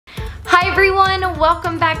Hi everyone,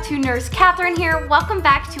 welcome back to Nurse Katherine here. Welcome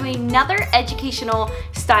back to another educational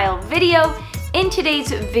style video. In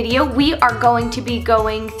today's video, we are going to be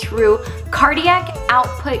going through cardiac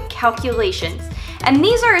output calculations. And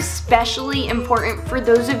these are especially important for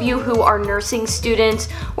those of you who are nursing students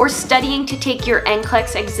or studying to take your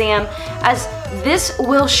NCLEX exam, as this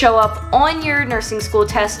will show up on your nursing school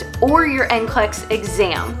test or your NCLEX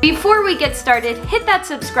exam. Before we get started, hit that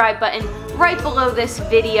subscribe button right below this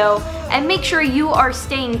video and make sure you are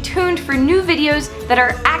staying tuned for new videos that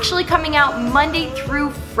are actually coming out Monday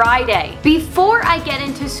through Friday. Before I get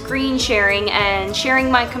into screen sharing and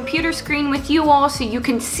sharing my computer screen with you all so you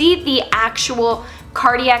can see the actual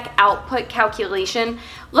cardiac output calculation,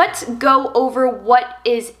 let's go over what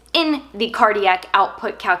is in the cardiac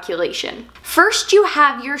output calculation. First, you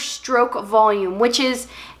have your stroke volume, which is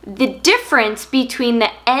the difference between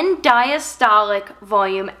the end diastolic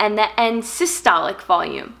volume and the end systolic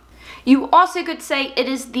volume. You also could say it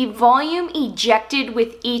is the volume ejected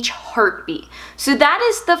with each heartbeat. So that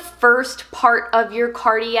is the first part of your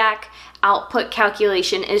cardiac output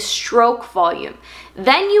calculation, is stroke volume.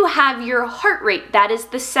 Then you have your heart rate. That is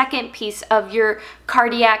the second piece of your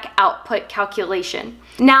cardiac output calculation.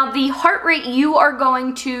 Now, the heart rate you are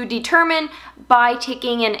going to determine by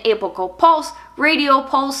taking an apical pulse, radial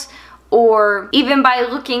pulse, or even by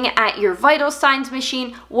looking at your vital signs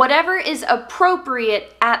machine, whatever is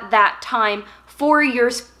appropriate at that time for your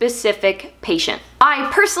specific patient. I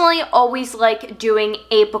personally always like doing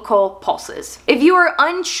apical pulses. If you are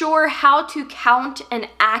unsure how to count an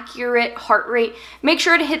accurate heart rate, make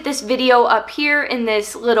sure to hit this video up here in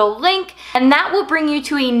this little link, and that will bring you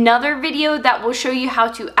to another video that will show you how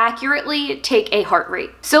to accurately take a heart rate.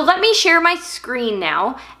 So let me share my screen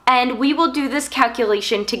now, and we will do this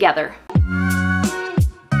calculation together.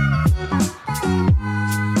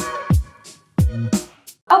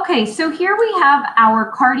 Okay, so here we have our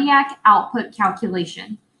cardiac output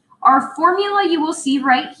calculation. Our formula you will see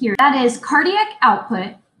right here, that is cardiac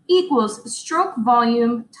output equals stroke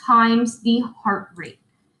volume times the heart rate.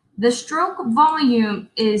 The stroke volume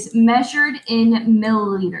is measured in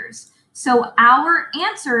milliliters. So our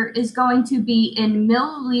answer is going to be in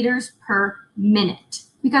milliliters per minute,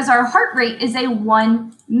 because our heart rate is a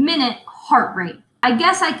 1 minute heart rate. I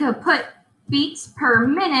guess I could put beats per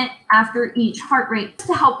minute after each heart rate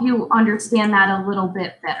to help you understand that a little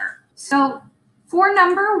bit better. So for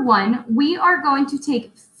number one, we are going to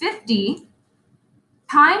take 50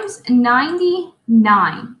 times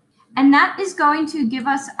 99, and that is going to give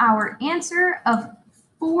us our answer of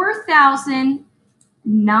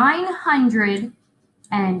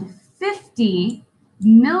 4,950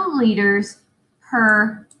 milliliters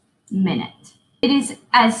per minute. It is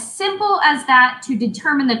as simple as that to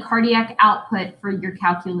determine the cardiac output for your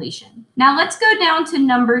calculation. Now let's go down to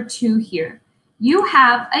number two here. You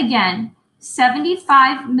have, again,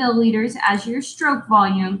 75 milliliters as your stroke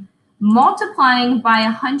volume, multiplying by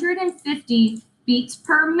 150 beats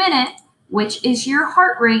per minute, which is your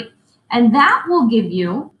heart rate, and that will give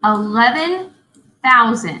you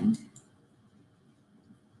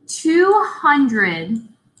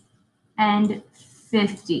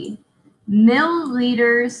 11,250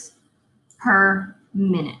 milliliters per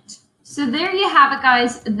minute. So there you have it,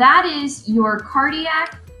 guys. That is your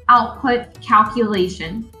cardiac output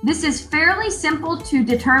calculation. This is fairly simple to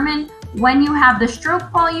determine when you have the stroke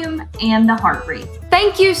volume and the heart rate.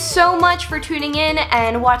 Thank you so much for tuning in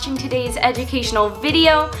and watching today's educational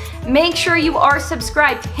video. Make sure you are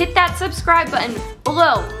subscribed. Hit that subscribe button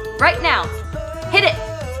below right now. Hit it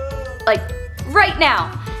like right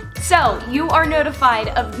now, so you are notified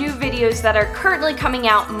of new videos that are currently coming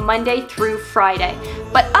out Monday through Friday.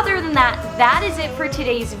 But other than that, that is it for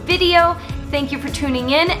today's video. Thank you for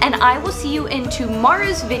tuning in, and I will see you in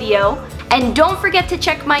tomorrow's video. And don't forget to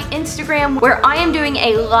check my Instagram, where I am doing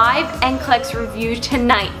a live NCLEX review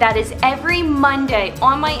tonight. That is every Monday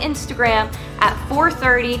on my Instagram at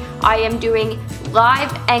 4:30. I am doing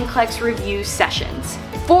live NCLEX review sessions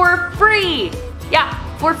for free. Yeah,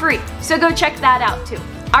 for free. So go check that out too.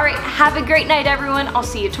 All right, have a great night, everyone. I'll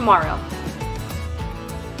see you tomorrow.